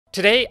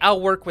Today, I'll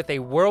work with a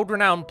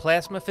world-renowned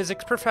plasma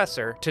physics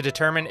professor to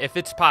determine if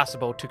it's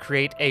possible to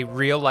create a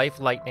real-life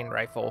lightning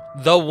rifle,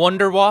 the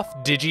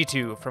Wunderwaffe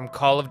DG-2 from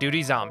Call of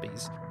Duty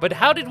Zombies. But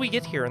how did we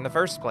get here in the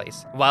first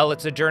place? Well,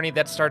 it's a journey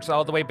that starts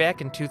all the way back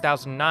in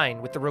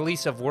 2009 with the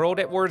release of World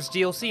at War's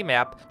DLC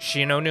map,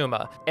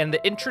 Shinonuma, and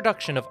the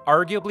introduction of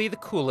arguably the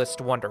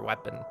coolest wonder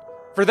weapon.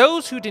 For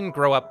those who didn't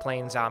grow up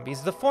playing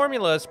zombies, the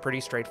formula is pretty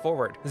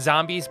straightforward.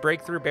 Zombies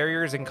break through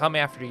barriers and come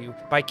after you.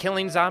 By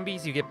killing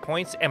zombies, you get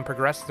points and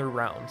progress through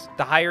rounds.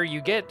 The higher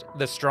you get,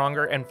 the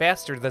stronger and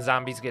faster the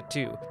zombies get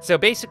too. So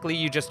basically,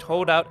 you just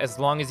hold out as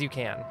long as you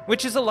can.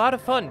 Which is a lot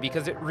of fun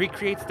because it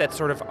recreates that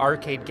sort of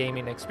arcade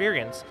gaming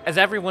experience, as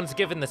everyone's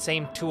given the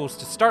same tools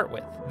to start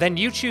with. Then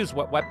you choose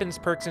what weapons,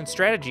 perks, and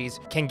strategies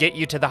can get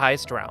you to the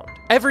highest round.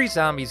 Every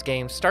zombies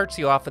game starts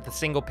you off with a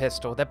single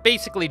pistol that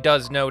basically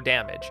does no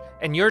damage,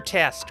 and you're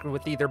tasked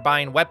with either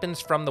buying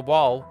weapons from the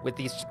wall with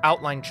these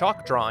outline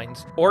chalk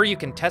drawings, or you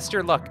can test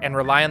your luck and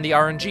rely on the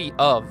RNG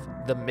of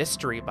the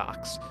mystery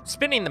box.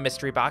 Spinning the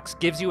mystery box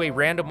gives you a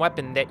random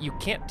weapon that you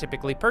can't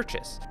typically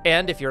purchase.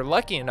 And if you're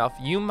lucky enough,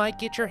 you might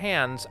get your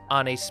hands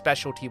on a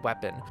specialty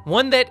weapon,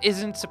 one that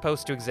isn't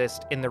supposed to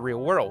exist in the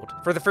real world.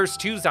 For the first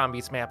two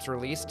Zombies maps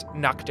released,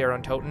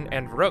 Toten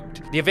and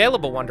Verrückt, the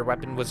available wonder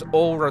weapon was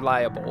all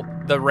reliable,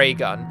 the ray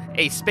gun,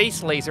 a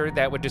space laser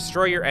that would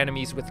destroy your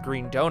enemies with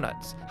green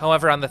donuts.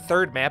 However, on the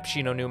third map,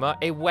 Shinonuma,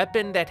 a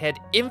weapon that had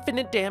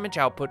infinite damage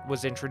output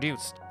was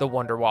introduced, the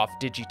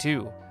Wunderwaffe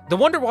DG-2. The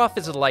Wunderwaffe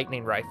is a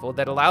lightning rifle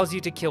that allows you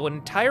to kill an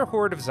entire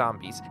horde of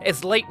zombies,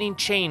 as lightning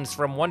chains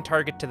from one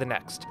target to the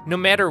next. No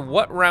matter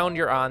what round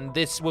you're on,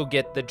 this will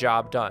get the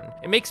job done.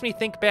 It makes me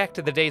think back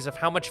to the days of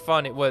how much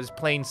fun it was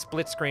playing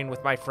split screen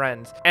with my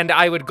friends, and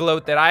I would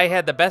gloat that I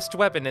had the best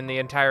weapon in the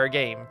entire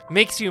game.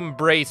 Makes you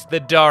embrace the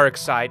dark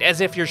side,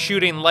 as if you're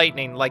shooting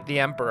lightning like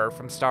the Emperor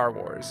from Star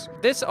Wars.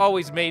 This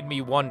always made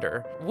me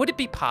wonder, would it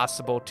be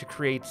possible to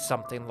create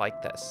something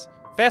like this?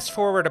 Fast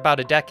forward about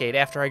a decade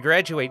after I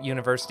graduate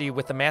university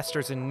with a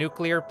master's in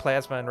nuclear,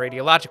 plasma, and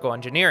radiological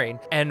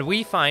engineering, and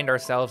we find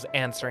ourselves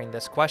answering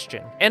this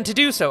question. And to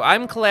do so,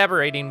 I'm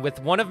collaborating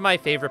with one of my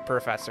favorite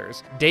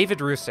professors, David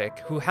Rusick,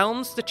 who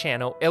helms the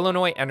channel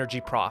Illinois Energy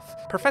Prof.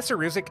 Professor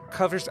Rusick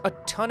covers a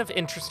ton of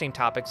interesting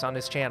topics on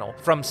his channel,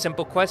 from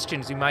simple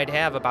questions you might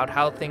have about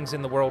how things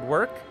in the world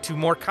work, to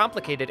more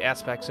complicated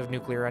aspects of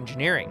nuclear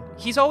engineering.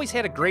 He's always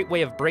had a great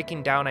way of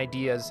breaking down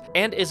ideas,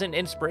 and is an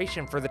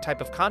inspiration for the type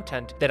of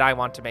content that I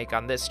want to make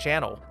on this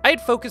channel. I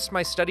had focused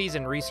my studies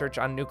and research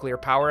on nuclear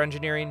power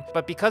engineering,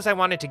 but because I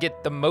wanted to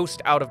get the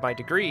most out of my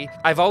degree,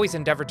 I've always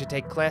endeavored to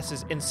take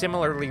classes in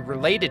similarly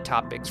related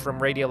topics from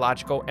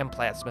radiological and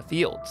plasma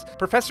fields.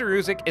 Professor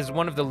Rusick is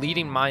one of the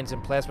leading minds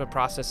in plasma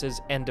processes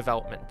and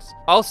developments.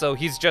 Also,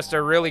 he's just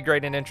a really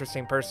great and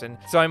interesting person,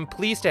 so I'm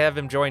pleased to have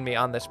him join me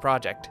on this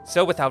project.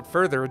 So without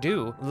further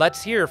ado,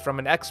 let's hear from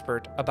an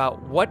expert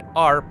about what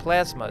are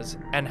plasmas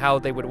and how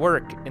they would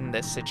work in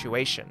this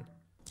situation.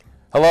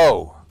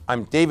 Hello.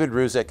 I'm David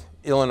Rusick,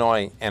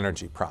 Illinois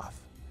Energy Prof.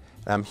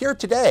 And I'm here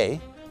today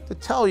to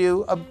tell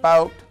you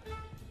about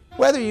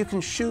whether you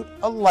can shoot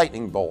a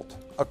lightning bolt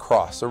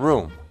across a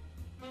room.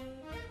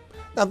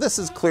 Now, this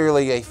is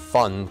clearly a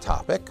fun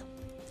topic,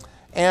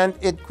 and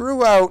it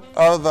grew out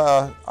of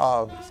a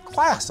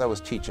class I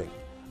was teaching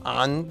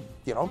on,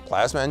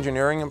 plasma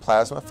engineering and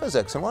plasma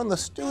physics. And one of the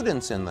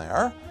students in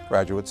there,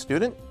 graduate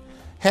student,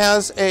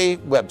 has a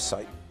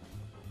website.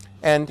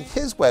 And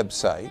his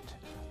website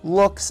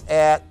looks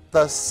at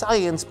the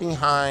science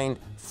behind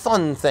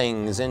fun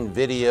things in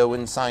video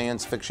and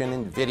science fiction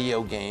and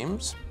video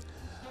games.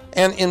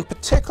 And in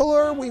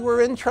particular, we were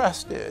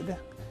interested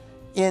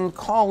in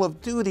Call of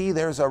Duty.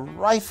 There's a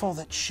rifle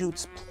that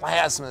shoots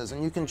plasmas,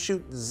 and you can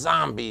shoot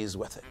zombies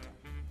with it.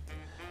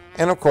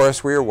 And of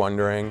course, we were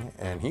wondering,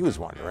 and he was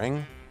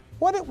wondering,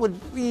 what it would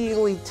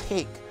really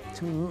take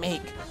to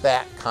make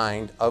that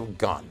kind of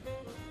gun.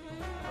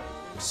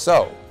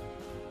 So,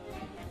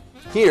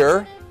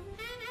 here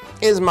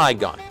is my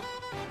gun.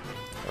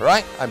 All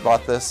right, I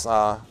bought this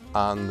on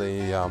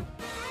the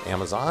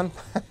Amazon.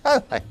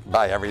 I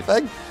buy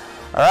everything.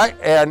 All right,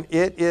 and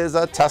it is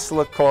a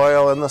Tesla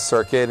coil in the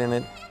circuit, and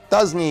it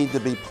does need to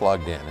be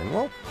plugged in. And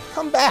we'll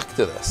come back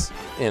to this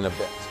in a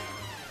bit.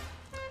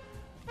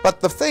 But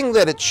the thing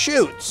that it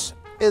shoots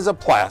is a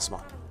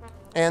plasma.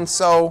 And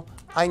so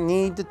I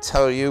need to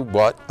tell you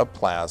what a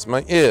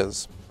plasma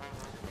is.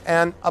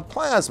 And a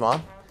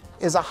plasma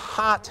is a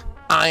hot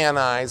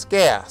ionized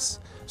gas.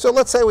 So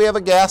let's say we have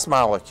a gas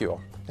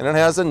molecule, and it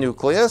has a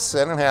nucleus,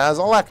 and it has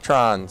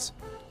electrons,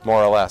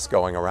 more or less,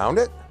 going around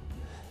it.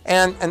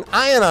 And an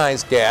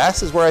ionized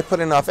gas is where I put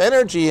enough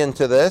energy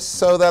into this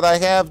so that I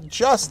have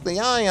just the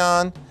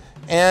ion,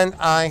 and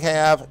I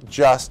have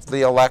just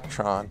the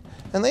electron.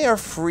 And they are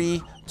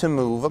free to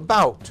move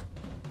about.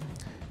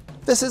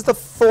 This is the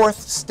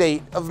fourth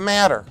state of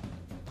matter.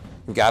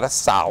 You've got a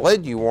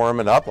solid, you warm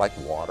it up like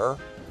water.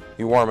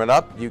 You warm it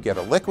up, you get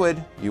a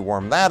liquid. You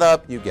warm that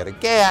up, you get a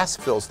gas,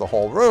 fills the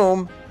whole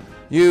room.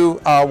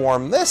 You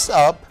warm this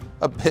up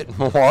a bit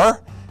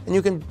more, and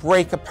you can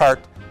break apart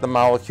the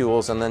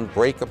molecules and then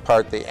break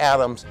apart the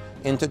atoms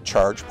into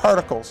charged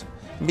particles.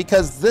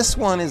 Because this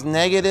one is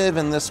negative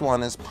and this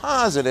one is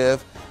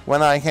positive,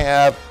 when I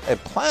have a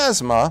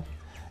plasma,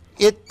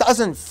 it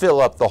doesn't fill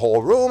up the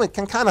whole room. It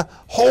can kind of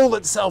hold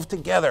itself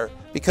together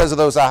because of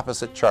those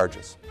opposite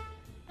charges.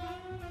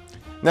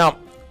 Now,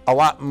 a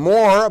lot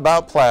more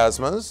about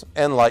plasmas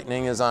and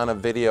lightning is on a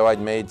video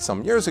I'd made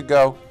some years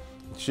ago,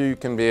 so you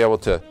can be able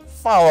to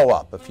follow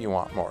up if you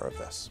want more of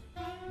this.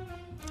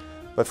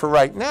 But for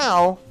right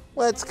now,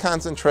 let's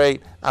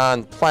concentrate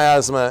on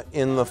plasma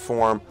in the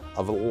form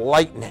of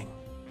lightning.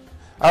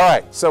 All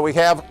right, so we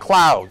have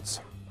clouds.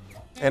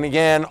 And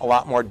again, a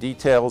lot more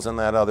details in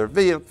that other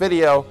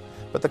video,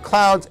 but the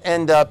clouds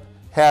end up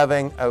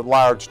having a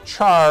large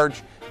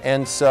charge,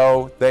 and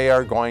so they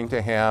are going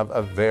to have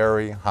a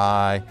very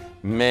high,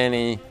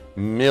 many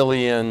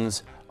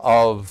millions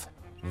of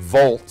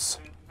volts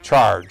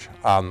charge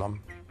on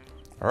them.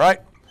 All right,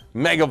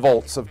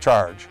 megavolts of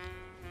charge.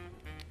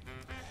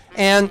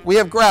 And we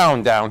have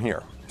ground down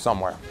here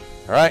somewhere.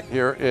 All right,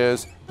 here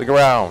is the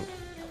ground.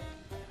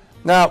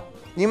 Now,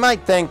 you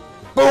might think,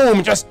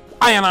 boom, just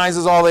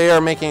ionizes all the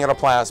air, making it a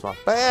plasma.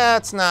 But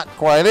that's not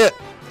quite it.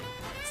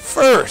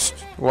 First,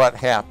 what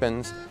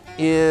happens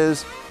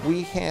is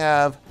we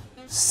have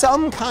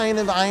some kind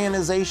of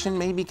ionization,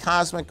 maybe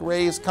cosmic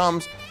rays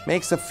comes,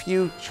 makes a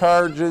few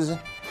charges,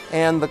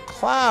 and the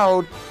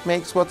cloud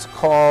makes what's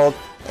called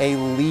a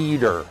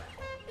leader,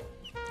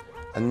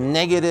 a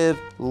negative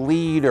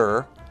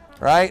leader,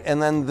 right?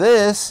 And then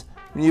this,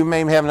 you may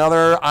have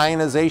another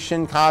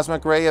ionization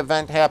cosmic ray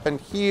event happen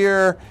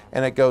here,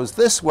 and it goes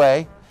this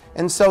way.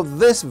 And so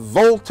this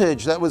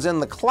voltage that was in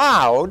the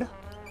cloud,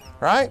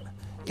 right,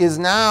 is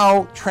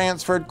now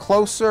transferred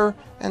closer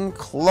and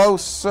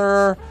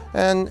closer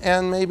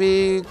and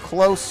maybe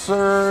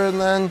closer and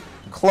then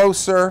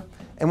closer.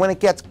 And when it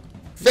gets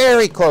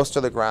very close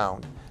to the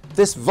ground,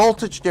 this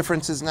voltage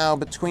difference is now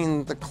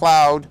between the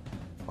cloud,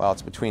 well,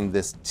 it's between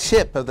this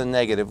tip of the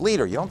negative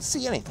leader, you don't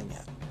see anything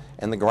yet,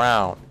 and the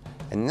ground.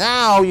 And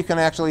now you can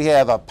actually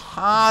have a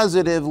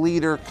positive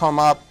leader come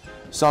up,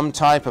 some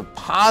type of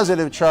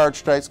positive charge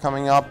strikes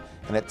coming up,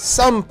 and at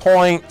some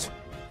point,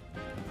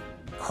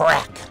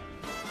 crack,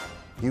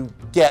 you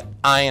get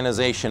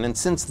ionization. And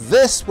since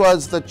this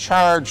was the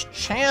charged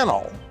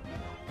channel,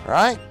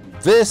 right,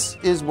 this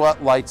is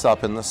what lights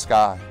up in the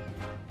sky.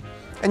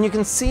 And you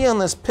can see on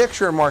this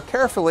picture more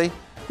carefully,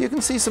 you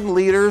can see some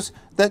leaders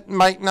that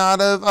might not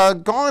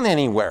have gone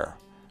anywhere,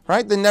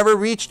 right? They never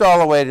reached all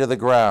the way to the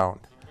ground.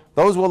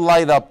 Those will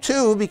light up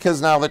too,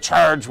 because now the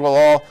charge will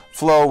all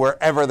flow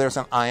wherever there's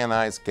an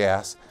ionized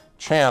gas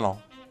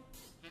channel.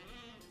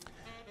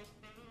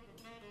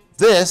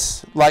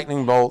 This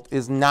lightning bolt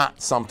is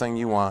not something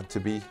you want to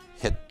be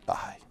hit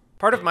by.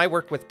 Part of my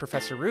work with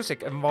Professor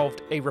Ruzic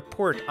involved a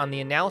report on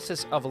the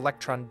analysis of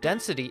electron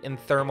density in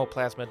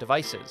thermoplasma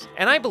devices,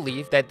 and I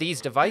believe that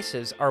these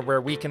devices are where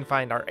we can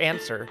find our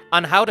answer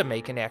on how to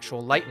make an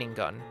actual lightning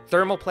gun.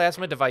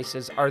 Thermoplasma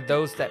devices are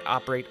those that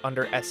operate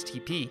under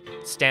STP,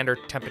 standard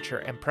temperature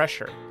and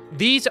pressure.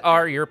 These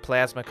are your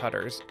plasma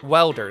cutters,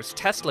 welders,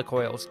 Tesla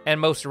coils, and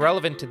most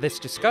relevant to this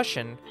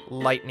discussion,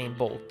 lightning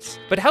bolts.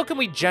 But how can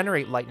we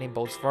generate lightning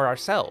bolts for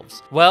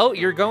ourselves? Well,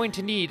 you're going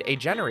to need a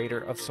generator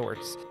of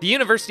sorts. The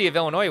University of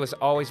Illinois was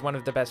always one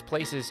of the best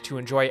places to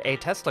enjoy a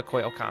Tesla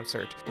coil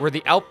concert, where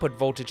the output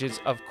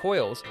voltages of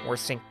coils were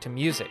synced to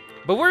music.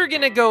 But we're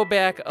gonna go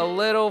back a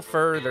little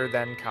further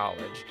than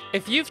college.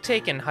 If you've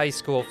taken high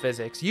school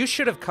physics, you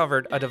should have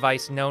covered a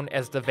device known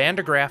as the Van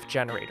de Graaff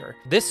generator.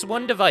 This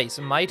one device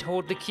might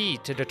hold the key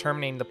to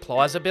determining the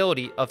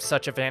plausibility of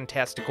such a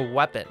fantastical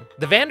weapon.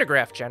 The Van de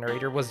Graaff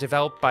generator was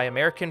developed by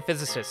American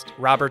physicist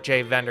Robert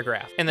J. Van de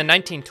Graaff in the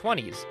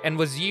 1920s and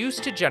was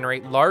used to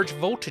generate large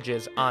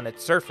voltages on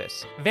its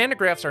surface. Van de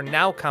Graaffs are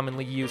now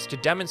commonly used to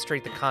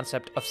demonstrate the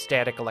concept of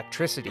static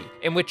electricity,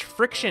 in which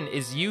friction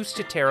is used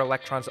to tear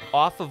electrons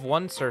off of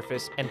one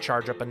surface and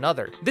charge up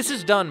another. This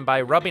is done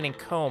by rubbing a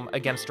comb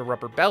against a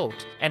rubber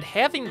belt and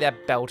having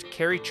that belt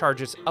carry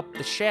charges up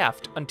the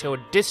shaft until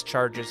it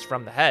discharges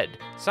from the head.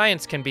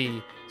 Science can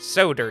be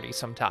so dirty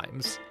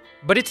sometimes.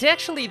 But it's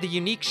actually the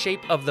unique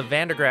shape of the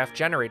Van de Graaff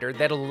generator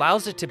that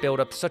allows it to build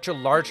up such a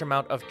large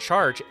amount of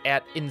charge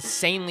at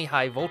insanely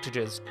high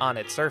voltages on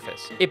its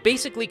surface. It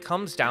basically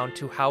comes down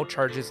to how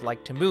charges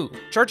like to move.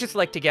 Charges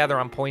like to gather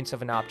on points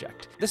of an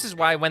object. This is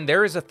why when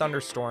there is a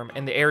thunderstorm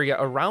and the area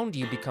around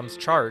you becomes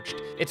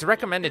charged, it's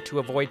recommended to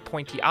avoid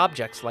pointy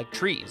objects like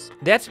trees.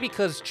 That's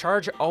because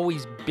charge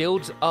always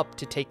builds up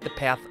to take the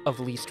path of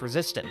least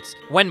resistance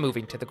when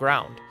moving to the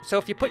ground. So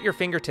if you put your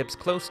fingertips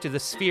close to the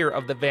sphere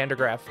of the Van de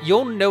Graaff,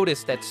 you'll notice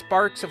that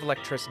sparks of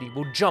electricity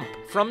will jump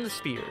from the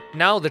sphere.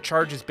 Now the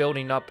charge is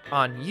building up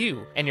on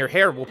you, and your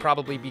hair will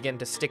probably begin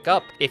to stick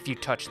up if you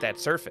touch that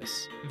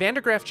surface. Van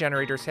de Graaff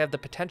generators have the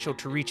potential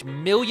to reach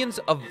millions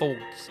of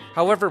volts.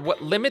 However,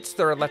 what limits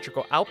their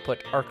electrical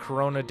output are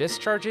corona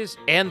discharges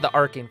and the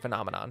arcing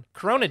phenomenon.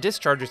 Corona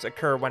discharges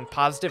occur when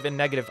positive and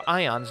negative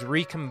ions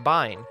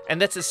recombine,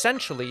 and that's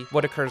essentially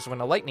what occurs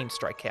when a lightning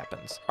strike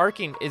happens.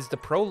 Arcing is the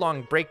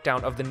prolonged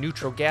breakdown of the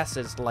neutral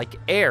gases like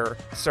air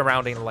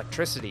surrounding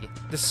electricity.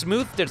 The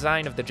smooth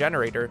design of the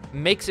generator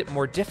makes it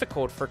more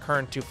difficult for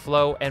current to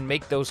flow and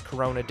make those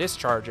corona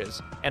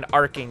discharges, and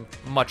arcing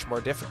much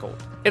more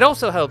difficult. It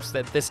also helps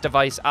that this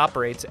device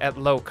operates at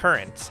low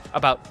currents,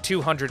 about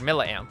 200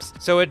 milliamps,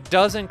 so it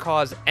doesn't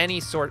cause any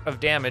sort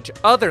of damage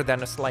other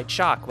than a slight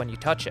shock when you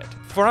touch it.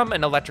 From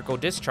an electrical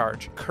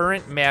discharge,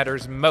 current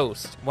matters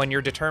most when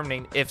you're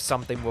determining if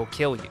something will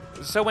kill you.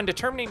 So when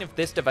determining if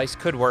this device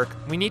could work,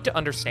 we need to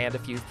understand a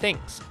few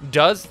things.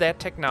 Does that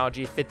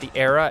technology fit the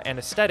era and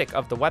aesthetic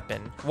of the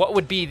weapon? What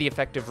would be the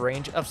effective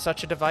range of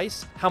such a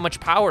device? How much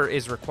power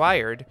is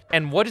required?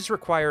 And what is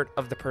required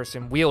of the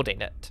person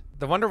wielding it?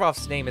 The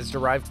Wunderwaffe's name is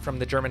derived from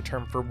the German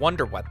term for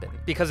wonder weapon,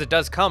 because it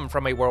does come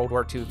from a World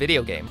War II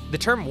video game. The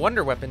term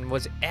wonder weapon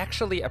was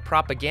actually a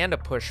propaganda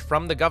push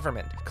from the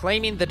government,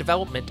 claiming the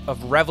development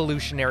of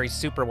revolutionary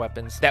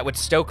superweapons that would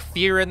stoke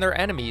fear in their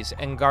enemies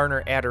and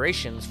garner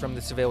adorations from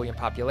the civilian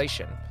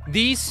population.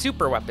 These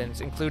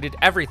superweapons included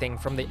everything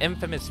from the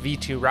infamous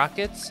V-2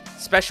 rockets,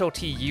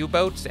 specialty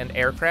U-boats and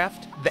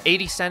aircraft, the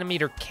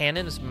 80-centimeter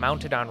cannons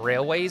mounted on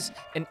railways,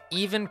 and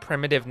even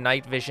primitive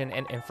night vision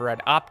and infrared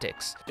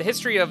optics. The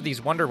history of these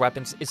wonder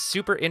weapons is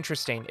super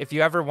interesting if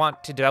you ever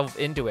want to delve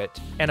into it,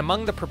 and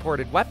among the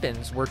purported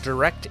weapons were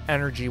direct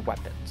energy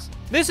weapons.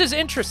 This is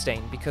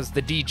interesting because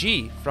the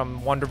DG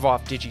from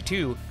Wunderwaffe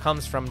DG-2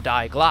 comes from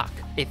Die Glock,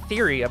 a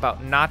theory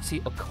about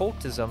Nazi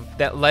occultism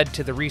that led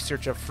to the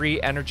research of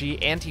free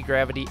energy,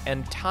 anti-gravity,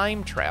 and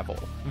time travel.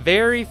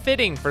 Very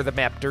fitting for the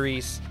map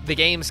Doris, the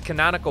game's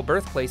canonical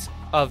birthplace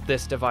of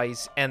this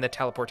device and the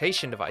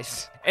teleportation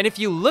device. And if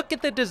you look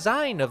at the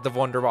design of the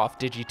Wunderwaffe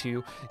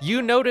DG-2,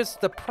 you notice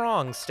the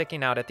prongs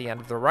sticking out at the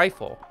end of the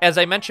rifle. As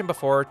I mentioned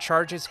before,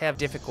 charges have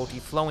difficulty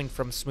flowing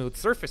from smooth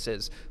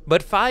surfaces,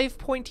 but 5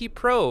 pointy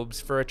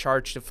probes for a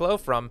charge to flow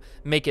from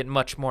make it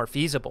much more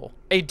feasible.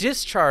 A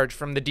discharge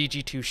from the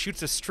DG-2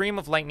 shoots a stream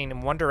of lightning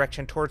in one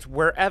direction towards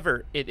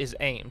wherever it is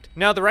aimed.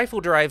 Now, the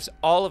rifle derives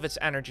all of its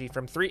energy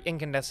from 3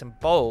 incandescent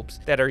bulbs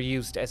that are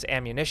used as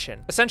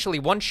ammunition. Essentially,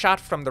 one shot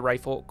from the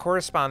rifle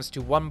corresponds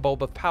to 1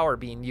 bulb of power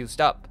being used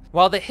up.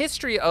 While the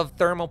history of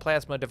thermal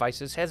plasma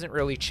devices hasn't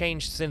really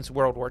changed since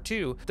World War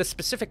II, the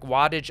specific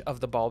wattage of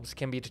the bulbs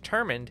can be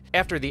determined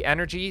after the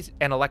energies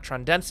and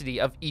electron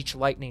density of each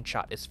lightning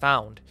shot is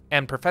found.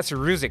 And Professor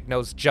Ruzic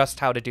knows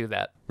just how to do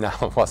that. No,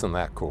 wasn't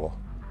that cool?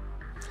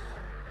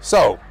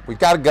 So, we've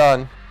got a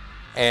gun,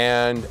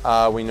 and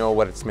we know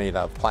what it's made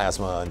of,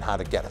 plasma, and how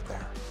to get it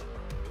there.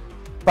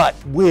 But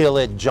will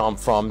it jump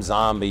from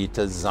zombie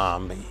to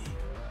zombie?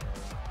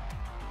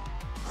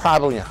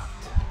 Probably not.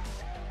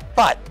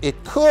 But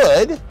it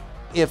could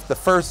if the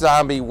first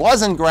zombie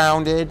wasn't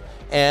grounded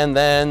and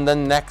then the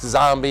next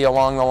zombie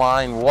along the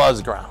line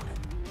was grounded.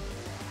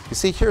 You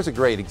see, here's a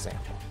great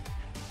example.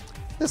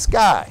 This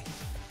guy,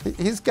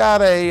 he's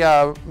got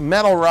a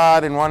metal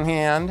rod in one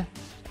hand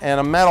and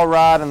a metal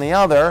rod in the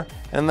other,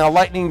 and the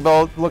lightning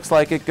bolt looks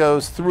like it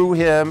goes through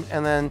him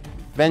and then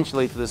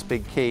eventually to this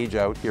big cage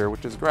out here,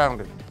 which is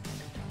grounded.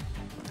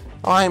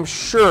 I'm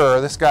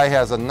sure this guy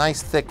has a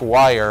nice thick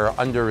wire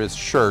under his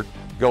shirt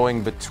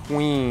going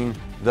between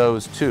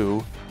those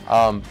two,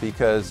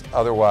 because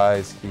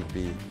otherwise he'd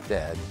be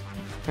dead.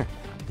 You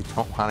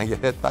don't want to get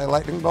hit by a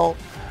lightning bolt.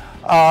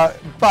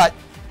 But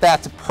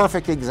that's a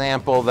perfect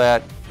example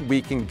that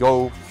we can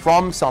go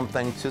from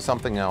something to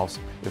something else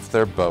if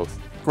they're both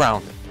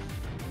grounded.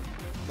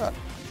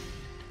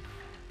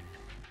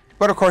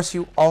 But of course,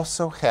 you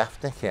also have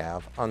to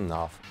have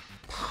enough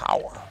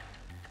power.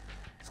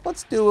 So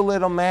let's do a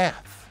little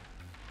math.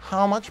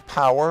 How much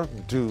power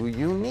do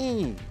you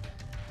need?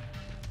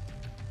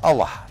 A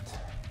lot.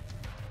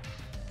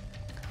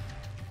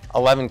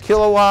 11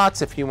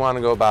 kilowatts if you want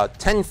to go about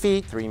 10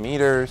 feet, 3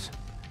 meters,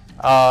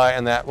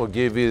 and that will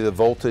give you the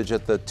voltage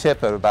at the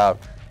tip at about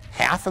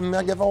half a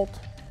megavolt.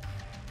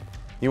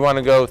 You want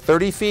to go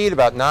 30 feet,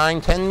 about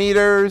 9, 10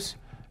 meters,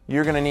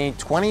 you're going to need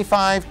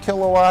 25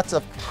 kilowatts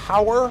of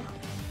power,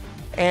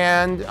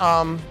 and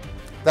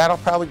that'll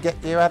probably get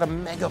you at a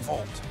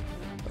megavolt,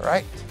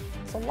 right?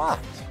 It's a lot.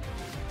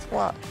 It's a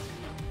lot.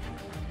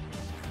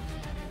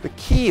 The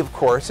key, of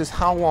course, is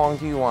how long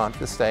do you want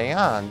to stay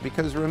on?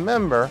 Because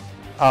remember,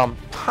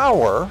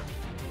 power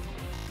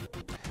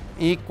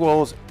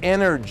equals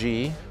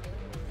energy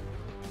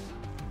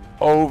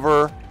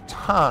over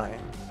time.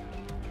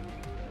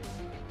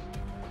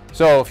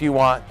 So if you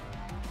want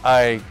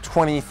a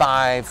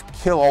 25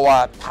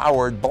 kilowatt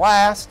powered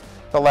blast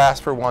to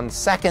last for 1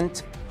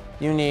 second,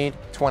 you need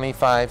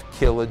 25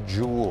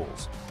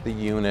 kilojoules, the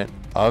unit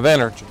of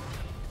energy.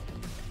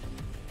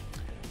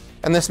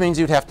 And this means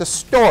you'd have to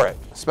store it,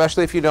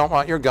 especially if you don't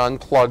want your gun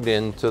plugged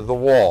into the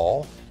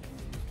wall.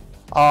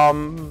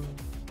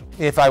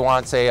 If I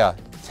want, say, a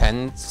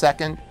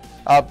 10-second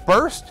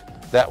burst,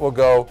 that will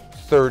go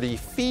 30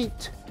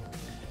 feet,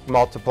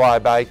 multiply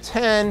by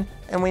 10,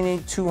 and we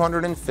need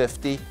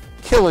 250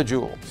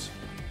 kilojoules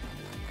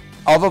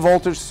of a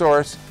voltage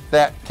source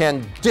that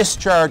can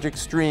discharge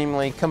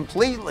extremely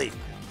completely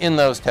in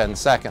those 10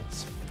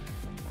 seconds.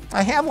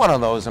 I have one of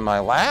those in my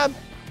lab.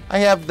 I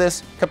have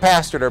this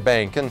capacitor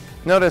bank, and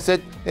Notice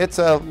it's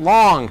a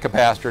long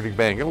capacitor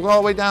bank. It'll go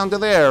all the way down to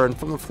there and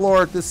from the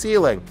floor to the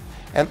ceiling.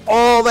 And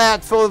all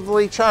that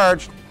fully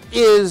charged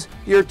is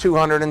your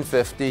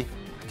 250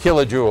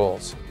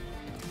 kilojoules.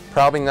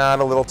 Probably not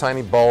a little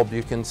tiny bulb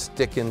you can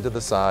stick into the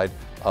side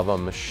of a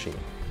machine.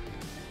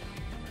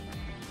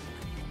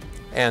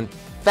 And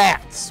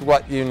that's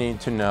what you need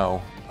to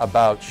know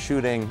about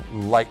shooting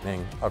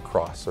lightning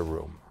across a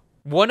room.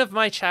 One of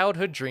my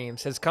childhood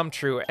dreams has come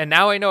true, and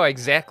now I know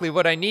exactly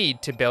what I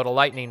need to build a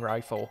lightning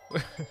rifle.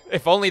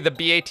 If only the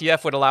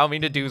BATF would allow me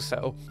to do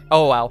so.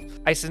 Oh well.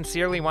 I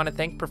sincerely want to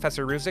thank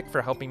Professor Ruzick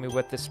for helping me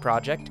with this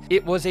project.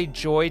 It was a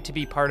joy to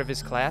be part of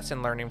his class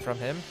and learning from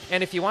him.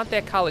 And if you want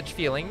that college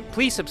feeling,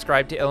 please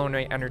subscribe to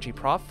Illinois Energy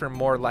Prof for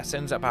more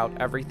lessons about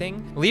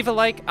everything. Leave a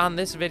like on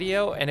this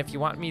video, and if you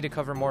want me to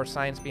cover more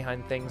science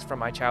behind things from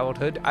my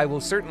childhood, I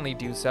will certainly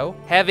do so.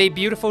 Have a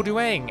beautiful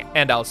doing,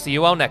 and I'll see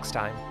you all next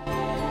time.